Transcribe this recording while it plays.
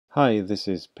Hi, this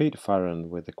is Peter Farron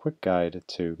with a quick guide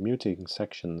to muting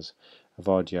sections of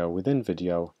audio within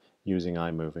video using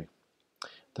iMovie.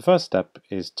 The first step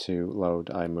is to load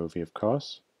iMovie, of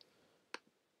course,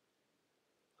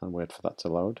 and wait for that to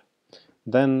load.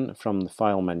 Then from the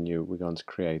File menu we're going to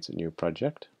create a new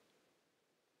project.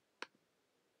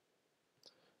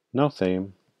 No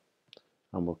theme,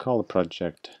 and we'll call the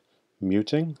project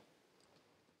Muting.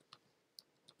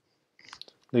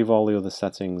 Leave all the other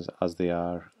settings as they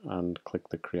are and click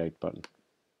the Create button.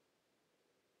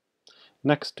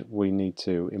 Next we need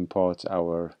to import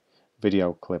our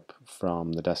video clip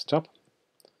from the desktop.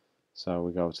 So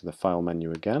we go to the File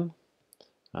menu again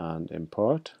and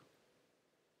Import,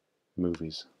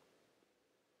 Movies.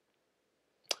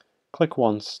 Click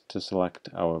once to select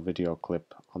our video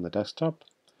clip on the desktop.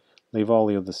 Leave all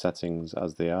the other settings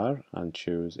as they are and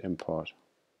choose Import.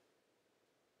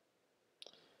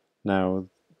 Now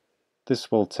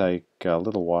this will take a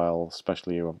little while,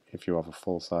 especially if you have a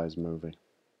full-size movie.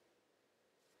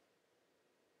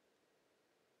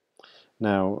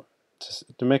 Now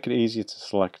to make it easier to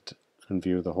select and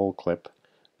view the whole clip,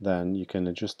 then you can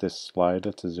adjust this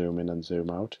slider to zoom in and zoom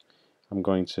out. I'm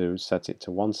going to set it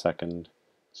to 1 second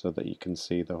so that you can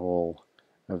see the whole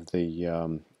of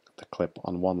the clip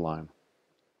on one line.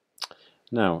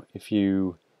 Now if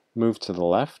you move to the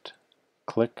left,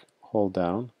 click, hold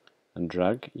down and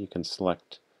drag, you can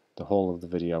select the whole of the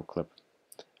video clip.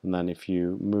 And then if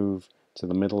you move to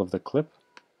the middle of the clip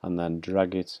and then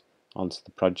drag it onto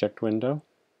the project window,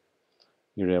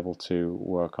 you're able to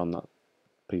work on that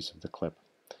piece of the clip.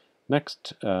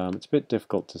 Next, it's a bit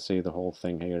difficult to see the whole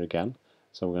thing here again,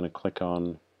 so we're going to click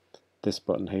on this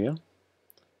button here,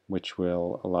 which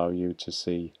will allow you to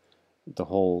see the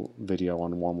whole video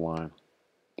on one line,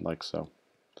 like so.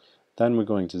 Then we're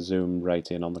going to zoom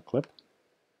right in on the clip,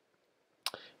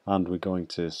 and we're going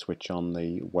to switch on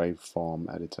the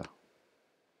waveform editor.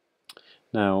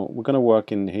 Now we're going to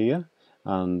work in here,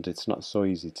 and it's not so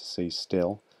easy to see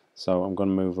still, so I'm going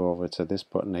to move over to this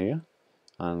button here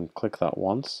and click that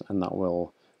once, and that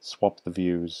will swap the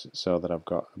views so that I've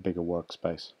got a bigger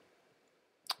workspace.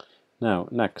 Now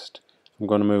next I'm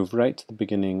going to move right to the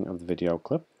beginning of the video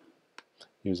clip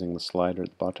using the slider at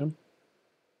the bottom,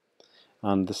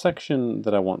 and the section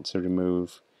that I want to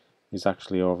remove is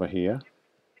actually over here.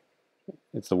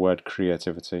 It's the word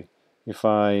creativity. If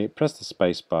I press the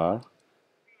space bar,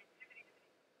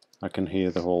 I can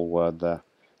hear the whole word there.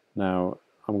 Now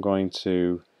I'm going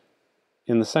to,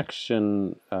 in the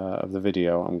section of the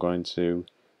video, I'm going to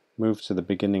move to the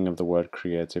beginning of the word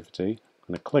creativity. I'm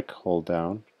going to click, hold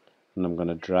down, and I'm going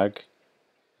to drag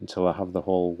until I have the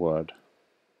whole word,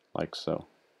 like so.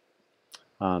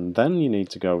 And then you need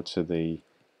to go to the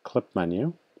clip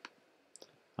menu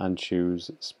and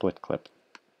choose split clip.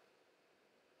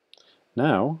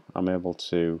 Now I'm able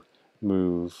to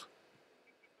move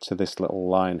to this little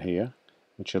line here,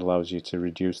 which allows you to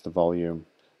reduce the volume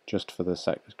just for the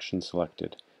section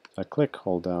selected. So I click,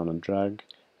 hold down and drag,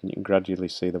 and you can gradually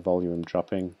see the volume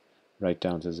dropping right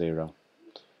down to 0.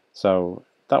 So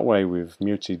that way we've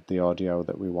muted the audio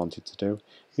that we wanted to do.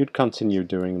 You'd continue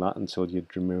doing that until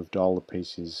you'd removed all the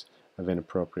pieces of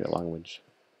inappropriate language.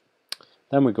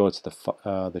 Then we go to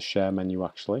the share menu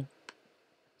actually,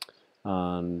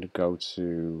 and go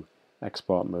to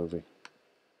export movie.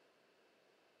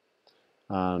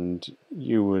 And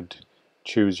you would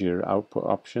choose your output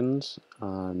options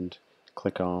and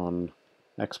click on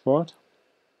export.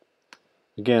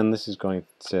 Again, this is going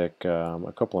to take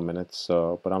a couple of minutes,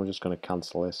 but I'm just going to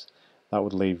cancel this. That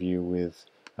would leave you with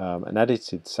an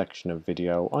edited section of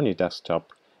video on your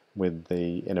desktop with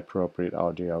the inappropriate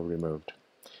audio removed.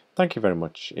 Thank you very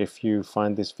much. If you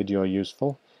find this video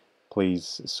useful,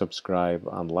 please subscribe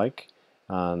and like,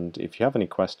 and if you have any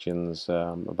questions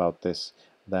about this,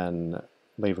 then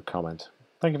leave a comment.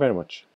 Thank you very much.